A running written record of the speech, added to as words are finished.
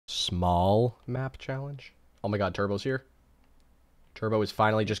small map challenge. Oh my god, Turbo's here. Turbo has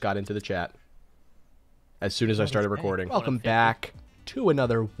finally just got into the chat. As soon as I started recording. Welcome back to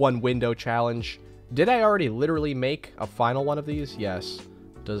another one window challenge. Did I already literally make a final one of these? Yes.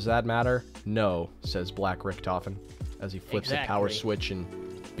 Does that matter? No, says Black Richtofen as he flips the power switch and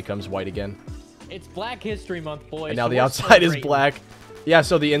becomes white again. It's Black History Month, boys. And now the outside is black. Yeah,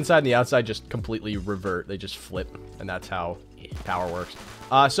 so the inside and the outside just completely revert. They just flip, and that's how power works.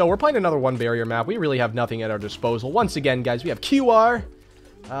 So we're playing another one barrier map. We really have nothing at our disposal. Once again, guys, we have QR,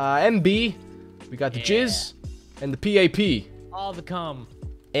 MB, we got the Jizz, and the PAP. All the cum.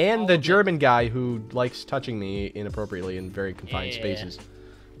 And the German guy who likes touching me inappropriately in very confined spaces.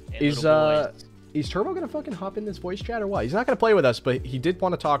 Is Turbo gonna fucking hop in this voice chat or what? He's not gonna play with us, but he did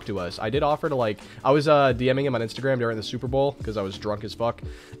want to talk to us. I did offer to, like, I was DMing him on Instagram during the Super Bowl because I was drunk as fuck.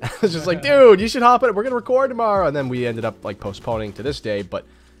 I was just like, dude, you should hop in. We're gonna record tomorrow. And then we ended up like postponing to this day, but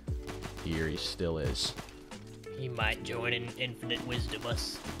here he still is. He might join in Infinite Wisdom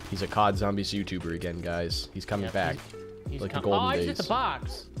us. He's a COD Zombies YouTuber again, guys. He's coming back. He's like the golden days. He's at the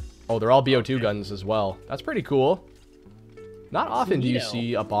box. Oh, they're all BO2 guns as well. That's pretty cool. Not often do you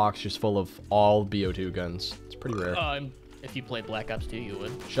see a box just full of all BO2 guns. It's pretty rare. If you played Black Ops 2, you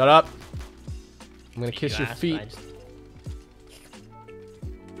would. Shut up. I'm gonna kiss your feet.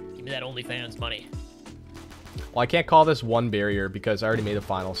 Give me that OnlyFans money. Well, I can't call this one barrier because I already made the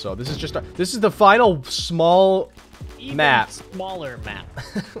final. So this is just this is the final small map. Smaller map.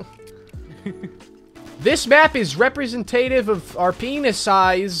 This map is representative of our penis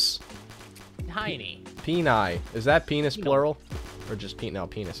size. Tiny. Peni. Is that penis plural? Or just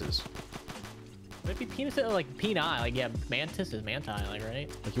penises? Would it be penis or like peni? Like, yeah, mantis is manti, like, right?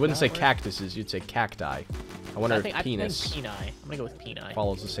 Like, you wouldn't say cactuses, you'd say cacti. I wonder if penis. I'm gonna go with peni.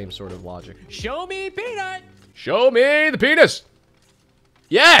 Follows the same sort of logic. Show me peanut! Show me the penis!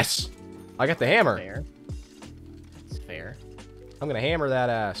 Yes! I got the hammer. Fair. It's fair. I'm gonna hammer that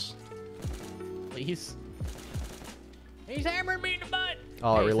ass. Please. He's hammering me in the butt!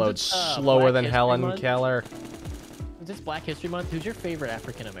 Oh, it reloads slower than Helen Keller. Is this Black History Month? Who's your favorite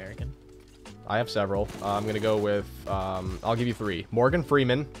African American? I have several. I'm gonna go with, I'll give you three. Morgan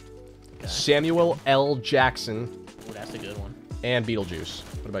Freeman, Samuel L. Jackson. Oh, that's a good one. And Beetlejuice.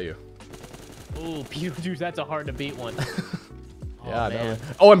 What about you? Oh, Beetlejuice, that's a hard to beat one. Yeah, man.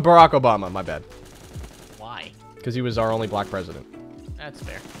 Oh, and Barack Obama, my bad. Why? Because he was our only black president. That's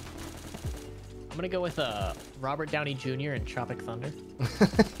fair. I'm gonna go with Robert Downey Jr. in Tropic Thunder.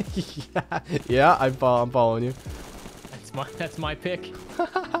 Yeah, I'm following you. That's my pick.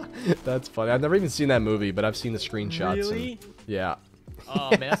 That's funny. I've never even seen that movie, but I've seen the screenshots. Really? Yeah.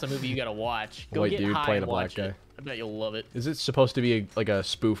 Oh man, that's a movie you gotta watch. Go White get dude high playing and a black watch guy. it. I bet you'll love it. Is it supposed to be like a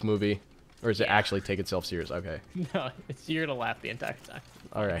spoof movie, or does it actually take itself serious? Okay. No, you're gonna laugh the entire time.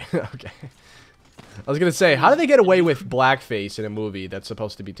 All right. Okay. I was gonna say, how do they get away with blackface in a movie that's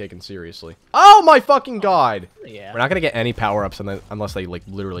supposed to be taken seriously? Oh my fucking god! Yeah. We're not gonna get any power-ups unless they like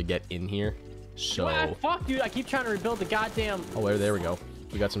literally get in here. So. Well, fuck, dude! I keep trying to rebuild the goddamn. Oh, there we go.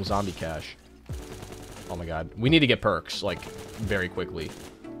 We got some zombie cash. Oh my god, we need to get perks like very quickly.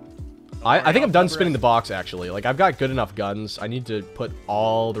 I think I'm done spinning the box actually. Like I've got good enough guns. I need to put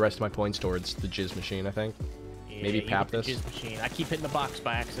all the rest of my points towards the Jizz machine. I think. Yeah, Maybe pap this. Jizz machine. I keep hitting the box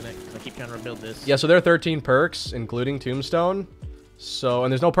by accident because I keep trying to rebuild this. Yeah, so there are 13 perks, including Tombstone. So,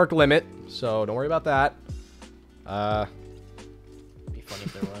 and there's no perk limit, so don't worry about that. It'd be funny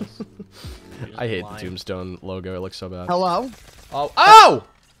if there was. I hate the Tombstone logo. It looks so bad. Hello? Oh! Oh!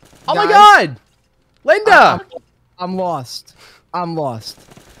 Oh my god! Linda! I'm lost. I'm lost.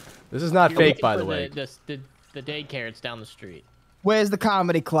 This is not fake, by the way. The daycare, it's down the street. Where's the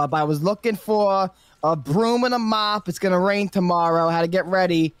comedy club? I was looking for a broom and a mop. It's gonna rain tomorrow. Had to get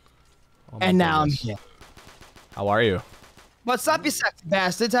ready. Oh and now I'm here. How are you? What's up, you sexy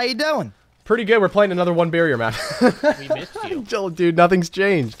bastards? How you doing? Pretty good. We're playing another one barrier map. We missed you. Dude, nothing's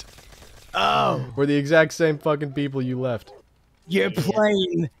changed. Oh. We're the exact same fucking people you left. You're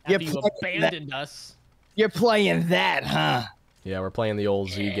playing. You abandoned us. You're playing that, huh? Yeah, we're playing the old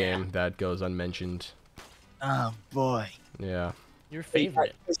Z game that goes unmentioned. Oh boy. Yeah. Your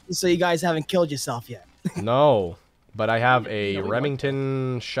favorite. So you guys haven't killed yourself yet? No, but I have a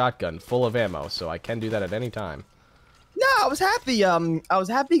Remington shotgun full of ammo, so I can do that at any time. No, I was happy. I was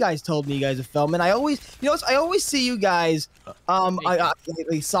happy you guys told me you guys are filming. I always, I always see you guys.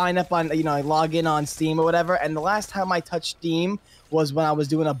 I sign up on, I log in on Steam or whatever. And the last time I touched Steam was when I was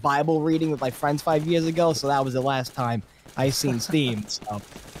doing a Bible reading with my friends 5 years ago. So that was the last time I seen Steam. So,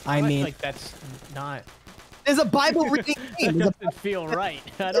 I mean, like that's not. There's a Bible reading game. That doesn't feel right.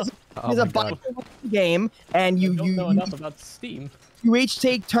 I don't. There's a Bible reading game, and you don't know enough about Steam. You each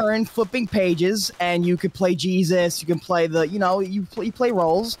take turn flipping pages, and you could play Jesus. You can play the, you play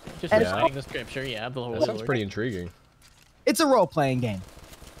roles. Just reciting the scripture, yeah. The whole That sounds pretty intriguing. It's a role-playing game.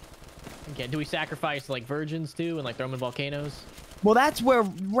 Okay, do we sacrifice like virgins too, and like throw them in volcanoes? Well, that's where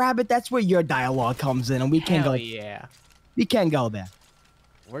Rabbit. That's where your dialogue comes in, and we can Hell go. yeah. We can go there.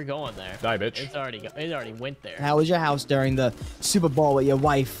 We're going there. Die, bitch. It already went there. How was your house during the Super Bowl with your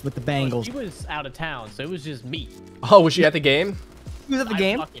wife with the Bengals? She was out of town, so it was just me. Oh, was she at the game? She was at the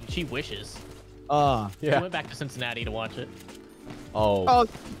game. She wishes. Yeah. She went back to Cincinnati to watch it. Oh,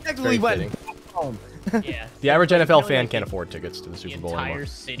 technically very went home. Yeah. the average NFL Really, fan like, can't afford tickets to the Super Bowl The entire anymore.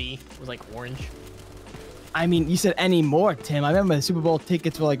 city was like orange. I mean, you said any more, Tim. I remember the Super Bowl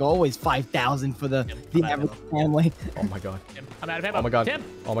tickets were like always 5,000 for the average family. Oh my god. Tim, I'm out of ammo. Oh my god. Tim,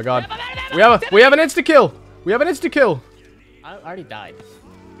 Oh my god. Tim, I'm out of ammo. We have an insta kill. We have an insta kill. I already died.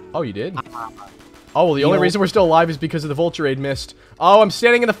 Oh, you did? Oh, well, the only reason we're still alive is because of the Vulture Aid missed. Oh, I'm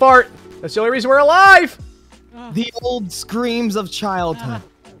standing in the fart. That's the only reason we're alive. The old screams of childhood.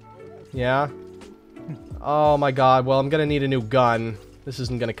 Yeah. Oh my god. Well, I'm gonna need a new gun. This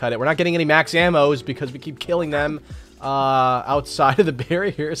isn't gonna cut it. We're not getting any max ammos because we keep killing them outside of the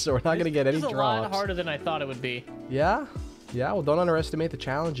barrier, so we're not gonna get any This is drops. a lot harder than I thought it would be. Yeah? Yeah, well, don't underestimate the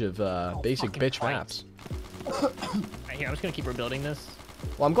challenge of basic fucking bitch Christ. maps. Right here, I'm just gonna keep rebuilding this.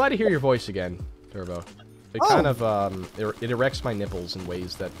 Well, I'm glad to hear your voice again, Turbo. It kind of, it erects my nipples in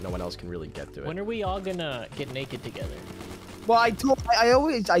ways that no one else can really get to it. When are we all gonna get naked together? Well, I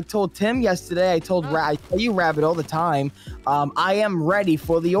told Tim yesterday. I tell you Rabbit all the time. I am ready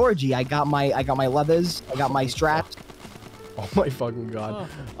for the orgy. I got my leathers. I got my straps. Oh my fucking god.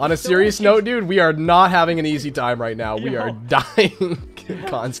 Oh, On a serious note, dude, we are not having an easy time right now. We are dying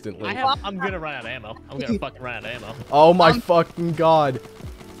constantly. I'm gonna run out of ammo. I'm gonna fucking run out of ammo. Oh my fucking god.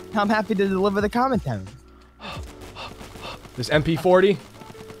 I'm happy to deliver the commentary. This MP40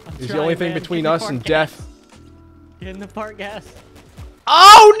 is the only trying, thing man. between Get in the us and park death. Get in the park gas.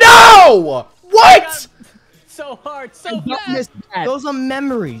 Oh no! What? So hard, so Don't fast. miss that. Those are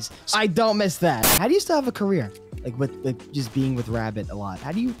memories. I don't miss that. How do you still have a career? Like with just being with Rabbit a lot.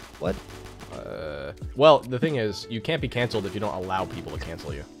 How do you what? Well, the thing is, you can't be canceled if you don't allow people to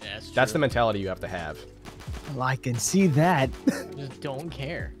cancel you. Yeah, that's That's the true. mentality you have to have. Well, I can see that. Just don't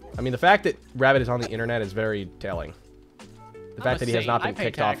care. I mean, the fact that Rabbit is on the internet is very telling. The fact that he has not been I pay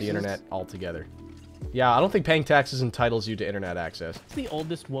kicked off the taxes. internet altogether. Yeah, I don't think paying taxes entitles you to internet access. What's the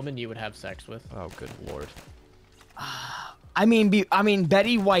oldest woman you would have sex with? Oh, good lord. I mean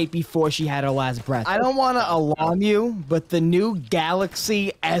Betty White before she had her last breath. I don't want to alarm you, but the new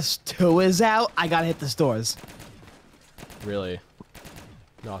Galaxy S2 is out. I gotta hit the stores. Really?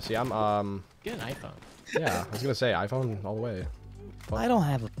 No, see, I'm, Get an iPhone. yeah, I was gonna say iPhone all the way. I don't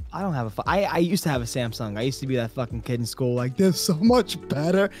have a. I used to have a Samsung. I used to be that fucking kid in school. Like, they're so much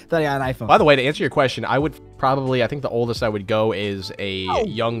better. Then I got an iPhone. By the way, to answer your question, I would probably, I think the oldest I would go is a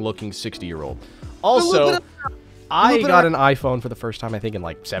young-looking 60-year-old. Also, I got an iPhone for the first time, I think, in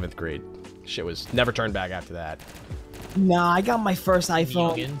like 7th grade. Shit was never turned back after that. Nah, I got my first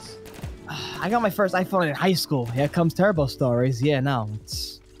iPhone. Youngins. I got my first iPhone in high school. Here comes Turbo Stories. Yeah, no,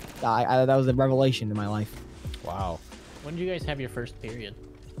 it's. That was a revelation in my life. Wow. When did you guys have your first period?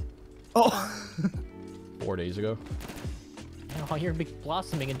 Oh. 4 days ago. Oh, you're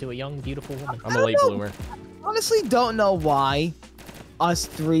blossoming into a young, beautiful woman. I'm a late bloomer. Honestly, don't know why us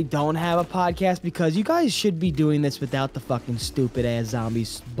three don't have a podcast, because you guys should be doing this without the fucking stupid ass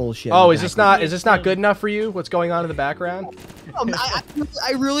zombies bullshit. Oh, is this not good enough for you? What's going on in the background?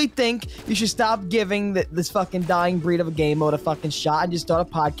 I really think you should stop giving this fucking dying breed of a game mode a fucking shot and just start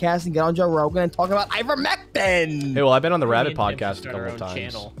a podcast and get on Joe Rogan and talk about ivermectin. Hey, well, I've been on the Me Rabbit and Tim should podcast a start our couple own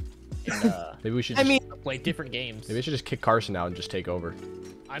times. channel and, Maybe we should. I Just, mean, play different games. maybe I should just kick Carson out and just take over.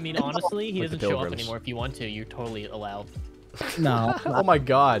 I mean, honestly, he Like the doesn't show up Pilgrims. anymore. If you want to, you're totally allowed. no. Oh my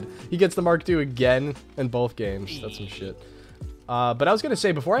god, he gets the Mark II again in both games. That's some shit. But I was gonna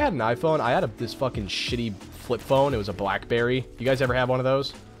say, before I had an iPhone, I had this fucking shitty flip phone. It was a BlackBerry. You guys ever have one of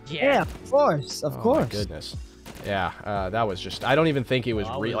those? Yeah, of course, of Oh course. my goodness. Yeah, that was just. I don't even think it was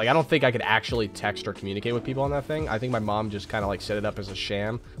real. Like, I don't think I could actually text or communicate with people on that thing. I think my mom just kind of like set it up as a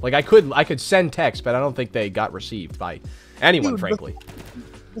sham. Like, I could send text, but I don't think they got received by anyone, Dude, frankly.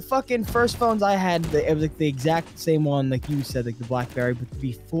 The fucking first phones I had, it was like the exact same one, like you said, like the BlackBerry. But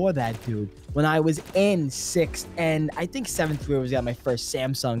before that, dude, when I was in 6th and I think 7th grade was got my first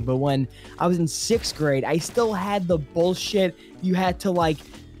Samsung. But when I was in 6th grade, I still had the bullshit. You had to like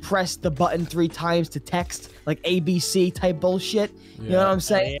press the button 3 times to text, like ABC type bullshit. You know what I'm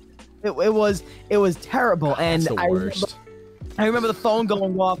saying? It was terrible. God, and that's the worst. I remember the phone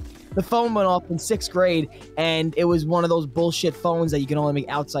going off the phone went off in 6th grade, and it was one of those bullshit phones that you can only make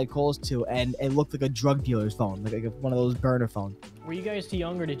outside calls to, and it looked like a drug dealer's phone, like one of those burner phones. Were you guys too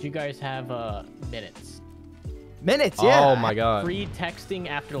young, or did you guys have minutes? Minutes, yeah. Oh my god. Free texting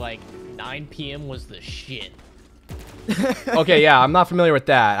after like 9 p.m. was the shit. Okay, yeah, I'm not familiar with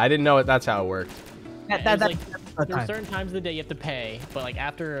that. I didn't know that's how it worked. There were certain times of the day you have to pay, but like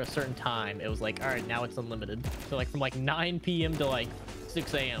after a certain time, it was like, all right, now it's unlimited. So like from like 9 p.m. to like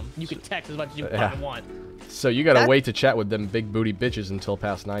 6 a.m., you could text as much as you fucking want. So you gotta wait to chat with them big booty bitches until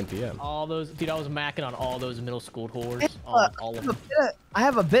past 9 p.m. All those, dude, I was macking on all those middle school whores. All of them. I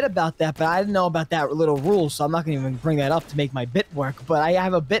have a bit about that, but I didn't know about that little rule, so I'm not gonna even bring that up to make my bit work. But I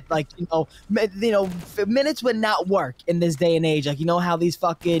have a bit like, minutes would not work in this day and age. Like, you know how these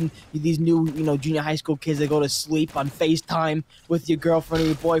new, junior high school kids, they go to sleep on FaceTime with your girlfriend or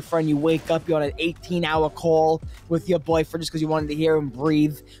your boyfriend. You wake up, you're on an 18-hour call with your boyfriend just because you wanted to hear him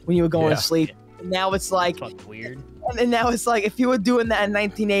breathe when you were going to sleep. And now it's like fucking weird. And now it's like, if you were doing that in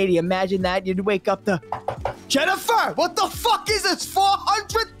 1980, imagine that you'd wake up to Jennifer. What the fuck is this?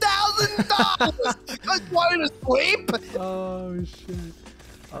 $400,000. Because wanting to sleep. Oh shit.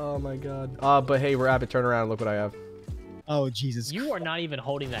 Oh my god. But hey, Rabbit, turn around. Look what I have. Oh Jesus. You are not even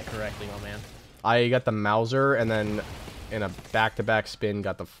holding that correctly, my man. I got the Mauser, and then in a back-to-back spin,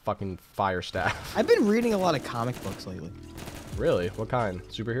 got the fucking fire staff. I've been reading a lot of comic books lately. Really? What kind?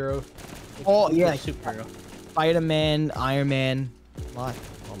 Superhero? Oh yeah, superhero. Spider-Man, Iron Man, a lot.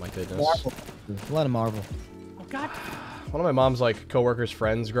 Oh my goodness. Marvel. A lot of Marvel. Oh god. One of my mom's like coworkers'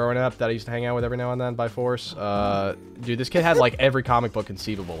 friends growing up that I used to hang out with every now and then by force. Dude, this kid had like every comic book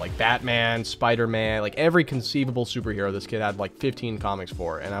conceivable, like Batman, Spider-Man, like every conceivable superhero. This kid had like 15 comics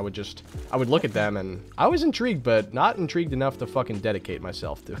for, and I would look at them and I was intrigued, but not intrigued enough to fucking dedicate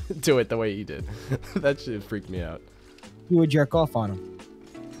myself to it the way he did. That shit freaked me out. You would jerk off on him.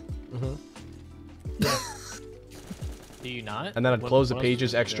 Do you not? And then I'd close the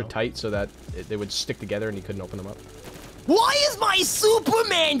pages extra tight so that they would stick together and you couldn't open them up. Why is my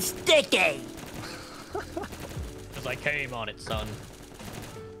Superman sticky? Because I came on it, son.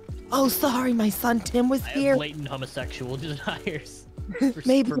 Oh, sorry, my son Tim was I here. have blatant homosexual desires. For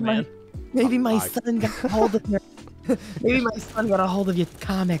maybe Superman. my son got a hold of your. Maybe my son got a hold of your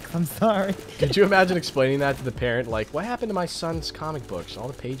comics. I'm sorry. Could you imagine explaining that to the parent? Like, what happened to my son's comic books? All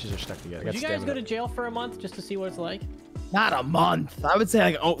the pages are stuck together. Would you guys go to jail for a month just to see what it's like? Not a month. I would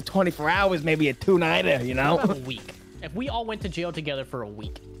say like 24 hours, maybe a 2-nighter, you know? How about a week? If we all went to jail together for a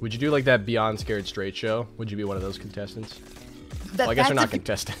week. Would you do like that Beyond Scared Straight show? Would you be one of those contestants? Well, I guess they're not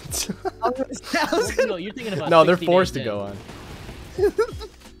contestants. No, you're thinking about no, they're forced to go on.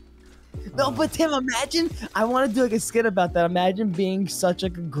 No, but Tim, imagine, I want to do like a skit about that. Imagine being such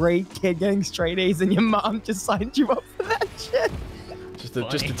like a great kid getting straight A's and your mom just signed you up for that shit. Just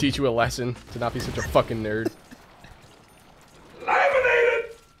to teach you a lesson, to not be such a fucking nerd.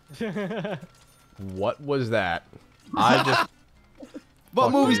 Laminated! What was that? I just...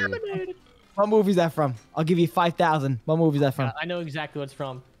 What movie's that from? I'll give you 5,000. What movie's that from? I know exactly what it's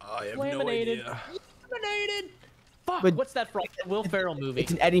from. I have Laminated. no idea. Laminated. Fuck, But- what's that from? Will Ferrell movie.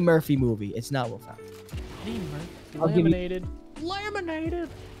 It's an Eddie Murphy movie. It's not Will Ferrell. Eddie Murphy. I'll give you- Laminated. Laminated.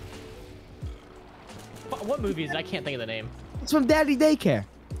 What movie is it? I can't think of the name. It's from Daddy Daycare.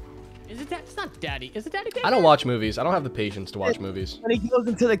 Is it that? It's not Daddy. Is it Daddy? I don't watch movies. I don't have the patience to watch movies. When he goes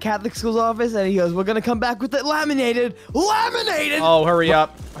into the Catholic school's office and he goes, "We're gonna come back with it laminated, laminated." Oh, hurry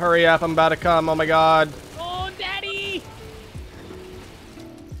up. Hurry up. I'm about to come. Oh my god. Oh, Daddy!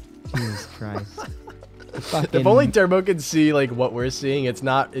 Jesus Christ. If only Turbo could see like what we're seeing, it's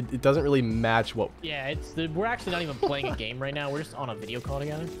not. It doesn't really match what. Yeah, we're actually not even playing a game right now. We're just on a video call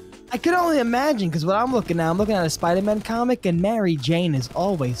together. I could only imagine, because what I'm looking at, I'm looking at a Spider-Man comic, and Mary Jane is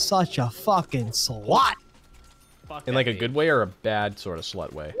always such a fucking slut. Fuck In that like a baby. good way or a bad sort of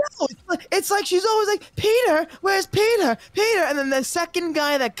slut way? No, it's like she's always like, "Peter, where's Peter? Peter," and then the second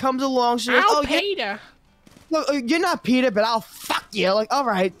guy that comes along, she goes, "Oh, Peter. look, you're not Peter, but I'll fuck you." Like, all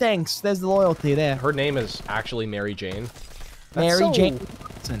right, thanks. There's the loyalty there. Her name is actually Mary Jane. Mary Jane.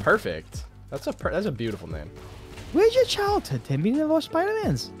 Perfect. That's a beautiful name. Where's your childhood, Tim? You never watched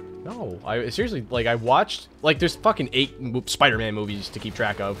Spider-Mans? No, I seriously, like, I watched, like, there's fucking 8 Spider-Man movies to keep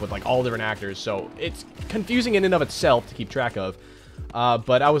track of with, like, all different actors, so it's confusing in and of itself to keep track of.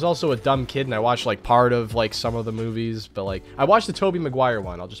 But I was also a dumb kid, and I watched, like, part of, like, some of the movies, but, like, I watched the Tobey Maguire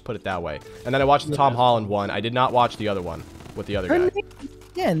one, I'll just put it that way. And then I watched the Tom Holland one. I did not watch the other one with the other guy.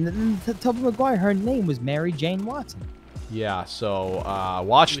 Yeah, and then Tobey Maguire, her name was Mary Jane Watson. Yeah, so,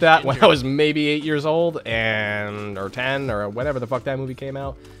 watched that when I was maybe 8 years old, or 10, or whenever the fuck that movie came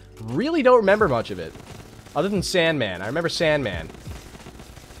out. Really don't remember much of it. Other than Sandman. I remember Sandman.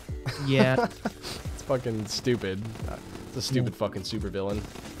 Yeah. It's fucking stupid. It's a stupid fucking supervillain.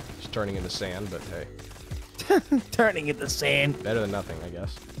 Just turning into sand, but hey. Turning into sand. Better than nothing, I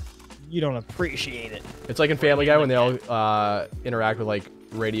guess. You don't appreciate it. It's like in Family Guy when they all interact with like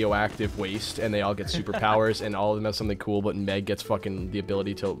radioactive waste and they all get superpowers and all of them have something cool, but Meg gets fucking the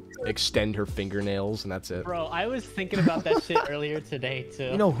ability to extend her fingernails and that's it. Bro, I was thinking about that shit earlier today too.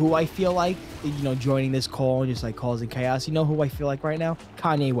 You know who I feel like, you know, joining this call and just like causing chaos? You know who I feel like right now?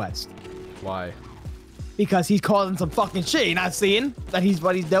 Kanye West. Why? Because he's causing some fucking shit. You not seeing that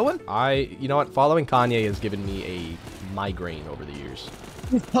what he's doing? You know what? Following Kanye has given me a migraine over the years.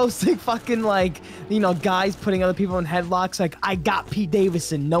 He's posting fucking like, you know, guys putting other people in headlocks like, I got Pete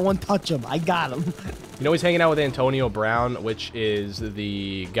Davidson. No one touch him. I got him. You know he's hanging out with Antonio Brown, which is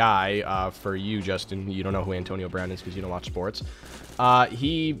the guy, for you, Justin. You don't know who Antonio Brown is because you don't watch sports.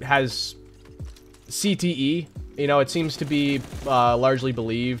 He has CTE. You know, it seems to be largely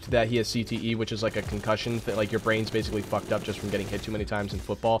believed that he has CTE, which is like a concussion, that like your brain's basically fucked up just from getting hit too many times in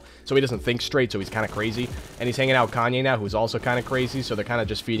football. So he doesn't think straight, so he's kind of crazy. And he's hanging out with Kanye now, who's also kind of crazy, so they're kind of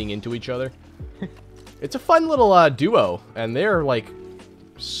just feeding into each other. It's a fun little duo, and they're like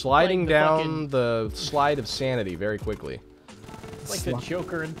sliding down the slide of sanity very quickly. It's like the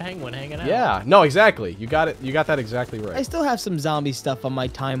Joker and Penguin hanging out. Yeah, no, exactly. You got it. You got that exactly right. I still have some zombie stuff on my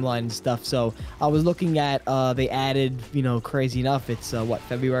timeline and stuff. So I was looking at, they added, you know, crazy enough, it's what,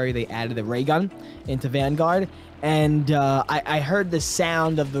 February, they added the ray gun into Vanguard. And I heard the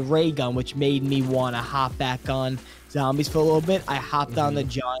sound of the ray gun, which made me want to hop back on zombies for a little bit. I hopped on the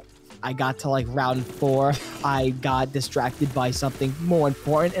Giant. I got to like round 4. I got distracted by something more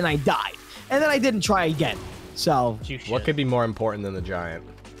important and I died. And then I didn't try again. So what could be more important than the Giant?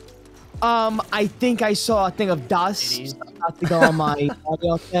 I think I saw a thing of dust about to go on my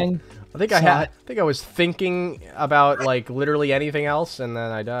audio thing. I think I was thinking about like literally anything else, and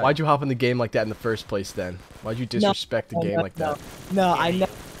then I died. Why'd you hop in the game like that in the first place? Then why'd you disrespect the game like that? No,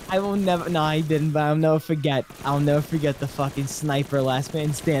 I will never. No, I didn't. But I'll never forget. I'll never forget the fucking sniper last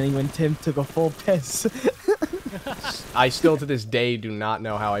man standing when Tim took a full piss. I still to this day do not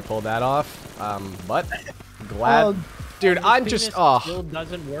know how I pulled that off. But glad, dude. I'm just still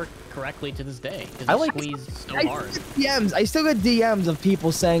doesn't work correctly to this day. I like squeezed so hard. I still get DMs of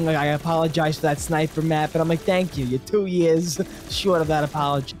people saying like, I apologize for that sniper map, and I'm like, thank you. You're 2 years short of that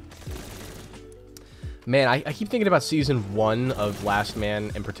apology. Man, I keep thinking about Season 1 of Last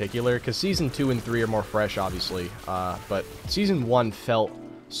Man in particular, because Season 2 and 3 are more fresh, obviously. But Season 1 felt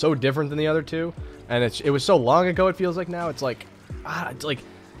so different than the other two, and it was so long ago, it feels like now. It's like,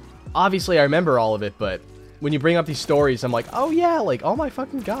 obviously I remember all of it, but when you bring up these stories, I'm like, oh yeah, like, oh my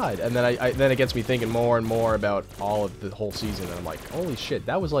fucking god. And then then it gets me thinking more and more about all of the whole season, and I'm like, holy shit,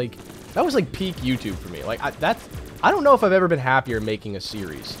 that was like peak YouTube for me. Like, I don't know if I've ever been happier making a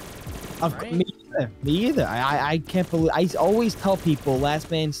series. Right? Me either. I can't believe. I always tell people Last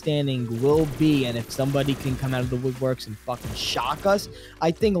Man Standing will be, and if somebody can come out of the woodworks and fucking shock us,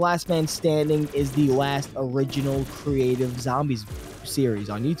 I think Last Man Standing is the last original creative zombies series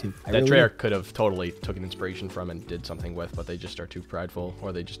on YouTube. That Treyarch could have totally took an inspiration from and did something with, but they just are too prideful,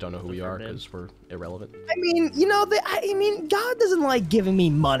 or they just don't know who we are because we're irrelevant. I mean, you know, God doesn't like giving me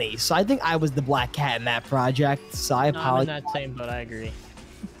money, so I think I was the black cat in that project. So I apologize. I'm in that same, but I agree.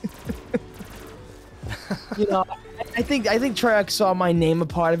 You know, I think Treyarch saw my name a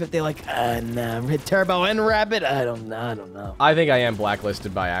part of it. They're like, nah, Turbo and Rabbit. I don't know. I think I am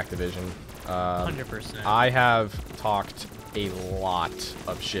blacklisted by Activision. 100%. I have talked a lot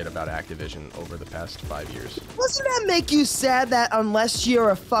of shit about Activision over the past 5 years. Doesn't that make you sad that unless you're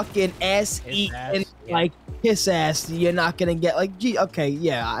a fucking ass-eating, like, piss ass, you're not gonna get, like, gee, okay,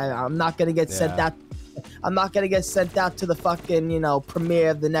 yeah, I'm not gonna get sent out. I'm not gonna get sent out to the fucking, you know,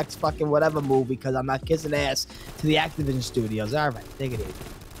 premiere of the next fucking whatever movie because I'm not kissing ass to the Activision studios. All right, take it easy.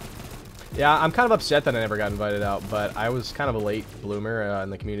 Yeah, I'm kind of upset that I never got invited out, but I was kind of a late bloomer in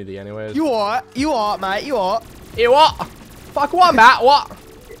the community anyways. You are, mate, you are. You what? Fuck what, Matt? What?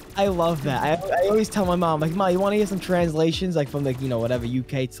 I love that. I always tell my mom, like, Mom, you want to hear some translations, like, from, like, you know, whatever,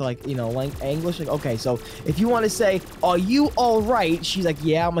 UK to, like, you know, English? Like, okay, so if you want to say, are you all right? She's like,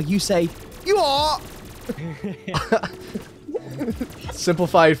 yeah. I'm like, you say, you are.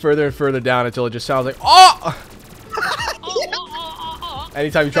 Simplify further and further down until it just sounds like, oh!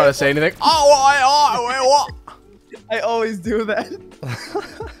 Anytime you try to say anything, what? I always do that.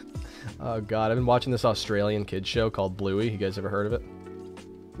 Oh god, I've been watching this Australian kids show called Bluey. You guys ever heard of it?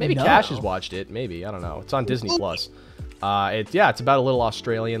 Maybe No. Cash has watched it. Maybe, I don't know. It's on Disney Plus. It's about a little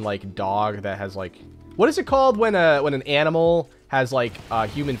Australian like dog that has like, what is it called when an animal has like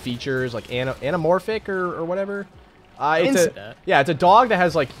human features, like anamorphic or whatever? It's a dog that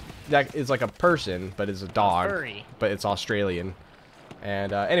has like that is like a person, but it's a dog. Furry. But it's Australian.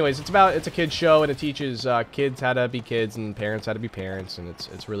 And anyways, it's a kids show, and it teaches kids how to be kids and parents how to be parents, and it's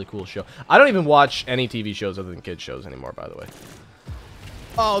a really cool show. I don't even watch any TV shows other than kids shows anymore, by the way.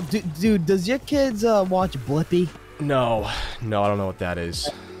 Oh, dude, does your kids watch Blippi? No, I don't know what that is.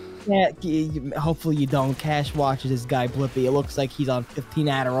 Yeah, hopefully you don't. Cash watches this guy Blippi. It looks like he's on 15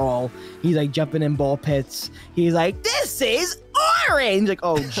 Adderall. He's like jumping in ball pits. He's like, "This is orange." Like,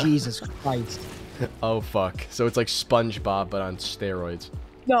 oh Jesus Christ. Oh fuck! So it's like SpongeBob but on steroids.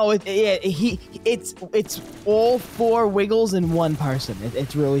 No, it's all 4 Wiggles in one person.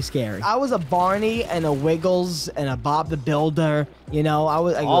 It's really scary. I was a Barney and a Wiggles and a Bob the Builder. You know,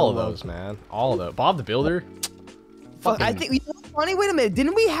 all of those, man. All of those. Bob the Builder. Fuck, I think funny. Wait a minute.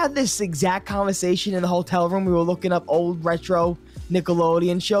 Didn't we have this exact conversation in the hotel room? We were looking up old retro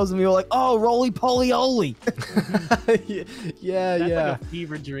Nickelodeon shows, and we were like, "Oh, Roly Poly Oly." yeah. That's like a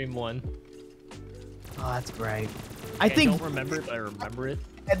fever dream one. Oh, that's great. I don't remember it, but I remember it.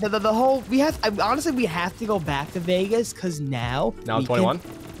 The whole honestly we have to go back to Vegas because now I'm 21.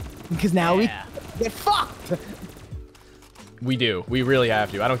 Because now we get fucked. We do. We really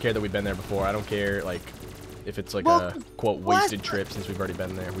have to. I don't care that we've been there before. I don't care like if it's like a quote wasted trip since we've already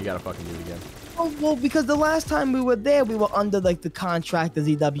been there. We gotta fucking do it again. Well, because the last time we were there, we were under like the contract of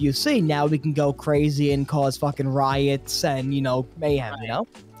ZWC. Now we can go crazy and cause fucking riots and mayhem. You know.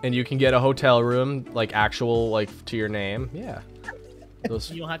 And you can get a hotel room, like actual, like to your name. Yeah.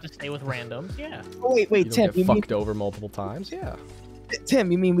 You don't have to stay with randoms. Yeah. Oh, wait, Tim. You fucked over multiple times. Yeah.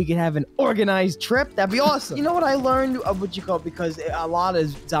 Tim, you mean we can have an organized trip? That'd be awesome. You know what I learned? Because a lot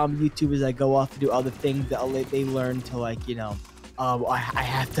of zombie YouTubers that go off to do other things, they learn to like, I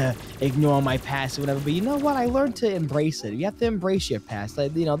have to ignore my past or whatever. But you know what? I learned to embrace it. You have to embrace your past.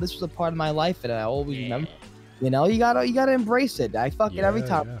 Like, this was a part of my life, and I always remember. You gotta embrace it. I fucking every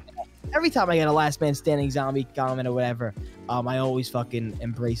time I get a last man standing zombie comment or whatever, I always fucking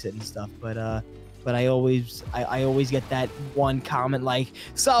embrace it and stuff. But I always get that one comment like,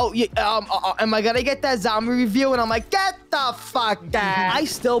 "So, am I gonna get that zombie review?" And I'm like, "Get the fuck down." I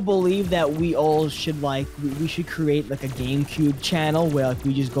still believe that we all should we should create like a GameCube channel where like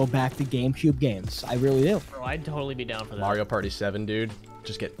we just go back to GameCube games. I really do. Bro, I'd totally be down for that. Mario Party 7, dude.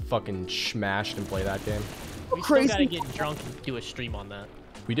 Just get fucking smashed and play that game. We still gotta get drunk and do a stream on that.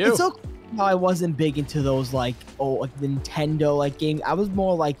 We do. It's so how I wasn't big into those like Nintendo games. I was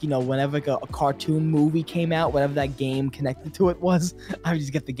more like whenever like a cartoon movie came out, whatever that game connected to it was, I would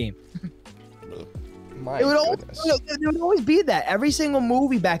just get the game. It would always be that. Every single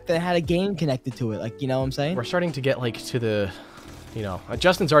movie back then had a game connected to it. Like, you know what I'm saying? We're starting to get like to the,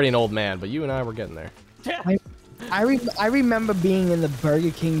 Justin's already an old man, but you and I were getting there. I remember being in the Burger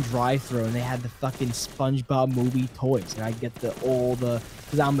King drive-thru and they had the fucking SpongeBob movie toys, and I'd get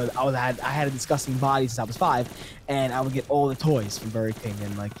because I had a disgusting body since I was 5, and I would get all the toys from Burger King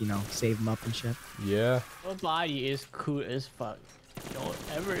and save them up and shit. Yeah. Your body is cool as fuck. Don't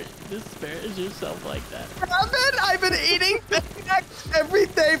ever disparage yourself like that. I've been eating Big Macs every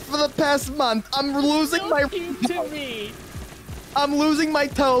day for the past month. I'm losing I'm losing my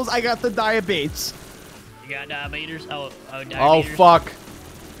toes. I got the diabetes. You got diabetes? Diabetes. Oh, fuck.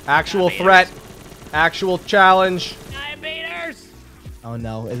 Actual threat. Actual challenge. Diabetes! Oh,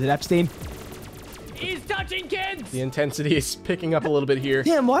 no. Is it Epstein? He's touching kids! The intensity is picking up a little bit here.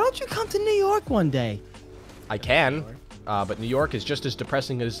 Tim, why don't you come to New York one day? I can, but New York is just as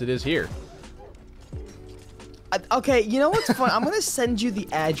depressing as it is here. Okay, you know what's fun? I'm going to send you the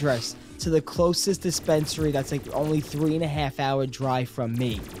address to the closest dispensary that's like only 3.5-hour drive from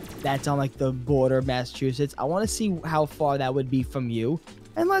me. That's on like the border of Massachusetts. I want to see how far that would be from you.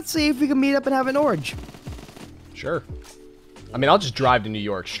 And let's see if we can meet up and have an orange. Sure. I mean, I'll just drive to New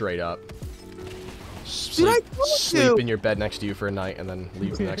York straight up. Sleep in your bed next to you for a night and then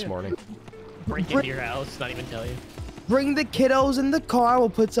leave the next morning. Break into your house, not even tell you. Bring the kiddos in the car. We'll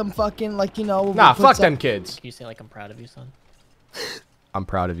put some fucking Nah, fuck them kids. Can you say I'm proud of you, son? I'm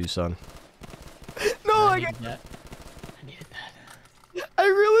proud of you, son. No, I needed that. I needed that. I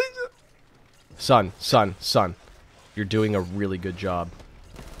really. Son. You're doing a really good job.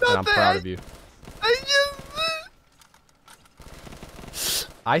 And I'm proud of you.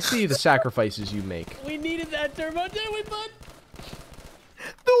 I see the sacrifices you make. We needed that, Turbo, didn't we, bud?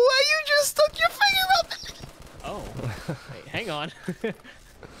 The way you just stuck your finger up. Oh. Wait, hang on.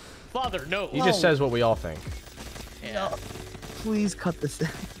 Father, no. He just says what we all think. Yeah. No, please cut this out.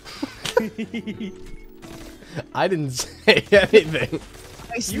 I didn't say anything.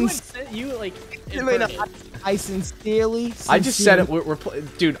 I sincerely. I just said it.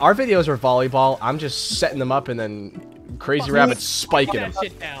 Dude, our videos are volleyball. I'm just setting them up and then Crazy Rabbit's spiking him. That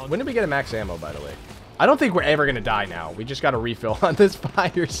shit down. When did we get a max ammo, by the way? I don't think we're ever gonna die now. We just got to refill on this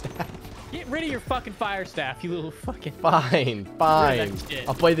fire staff. Get rid of your fucking fire staff, you little fucking... Fine.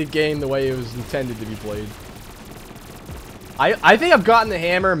 I'll play the game the way it was intended to be played. I think I've gotten the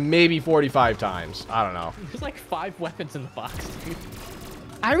hammer maybe 45 times. I don't know. There's like 5 weapons in the box, dude.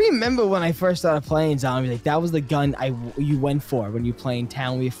 I remember when I first started playing zombie, like that was the gun you went for when you playing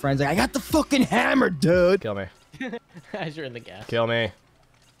town with your friends. Like, I got the fucking hammer, dude. Kill me. As you're in the gas. Kill me.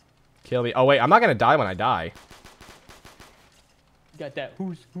 Kill me. Oh wait, I'm not gonna die when I die. Got that.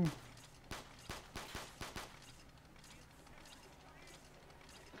 Who?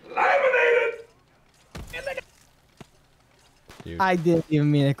 Dude. I didn't even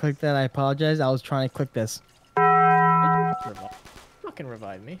mean to click that. I apologize. I was trying to click this. Fucking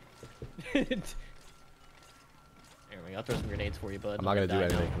revive me. Here we go. I'll throw some grenades for you, bud. I'm not gonna do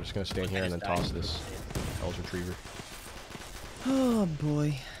anything. I'm just gonna stand here and then toss this Hell's Retriever. Oh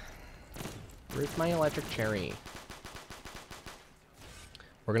boy. Where's my electric cherry?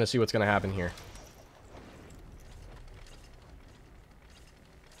 We're gonna see what's gonna happen here.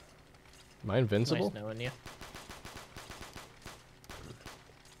 Am I invincible? Nice knowing you.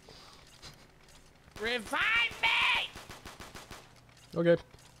 Revive me! Okay.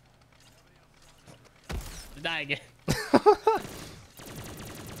 Die again.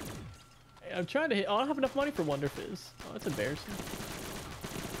 Hey, I'm trying to hit. I don't have enough money for Wonder Fizz. Oh, that's embarrassing.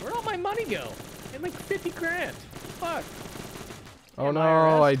 Where'd all my money go? I had like 50 grand. Fuck. Oh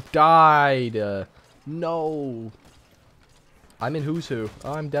no, I died. No. I'm in Who's Who.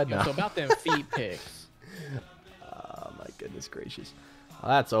 Oh, I'm dead now. So about them feet picks. Oh my goodness gracious. Well,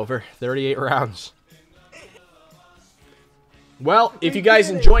 that's over. 38 rounds. Well, if you guys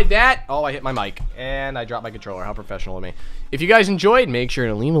enjoyed that... Oh, I hit my mic. And I dropped my controller. How professional of me. If you guys enjoyed, make sure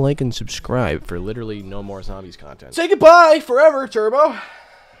to leave a like and subscribe for literally no more zombies content. Say goodbye forever, Turbo.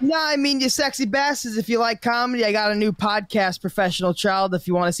 Nah, I mean, you sexy bastards, if you like comedy, I got a new podcast, Professional Child. If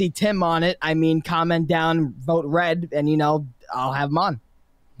you want to see Tim on it, I mean, comment down, vote red, and, you know, I'll have him on.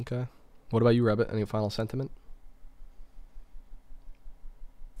 Okay. What about you, Rabbit? Any final sentiment?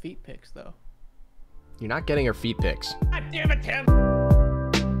 Feet picks, though. You're not getting her feet pics. God damn it, Tim!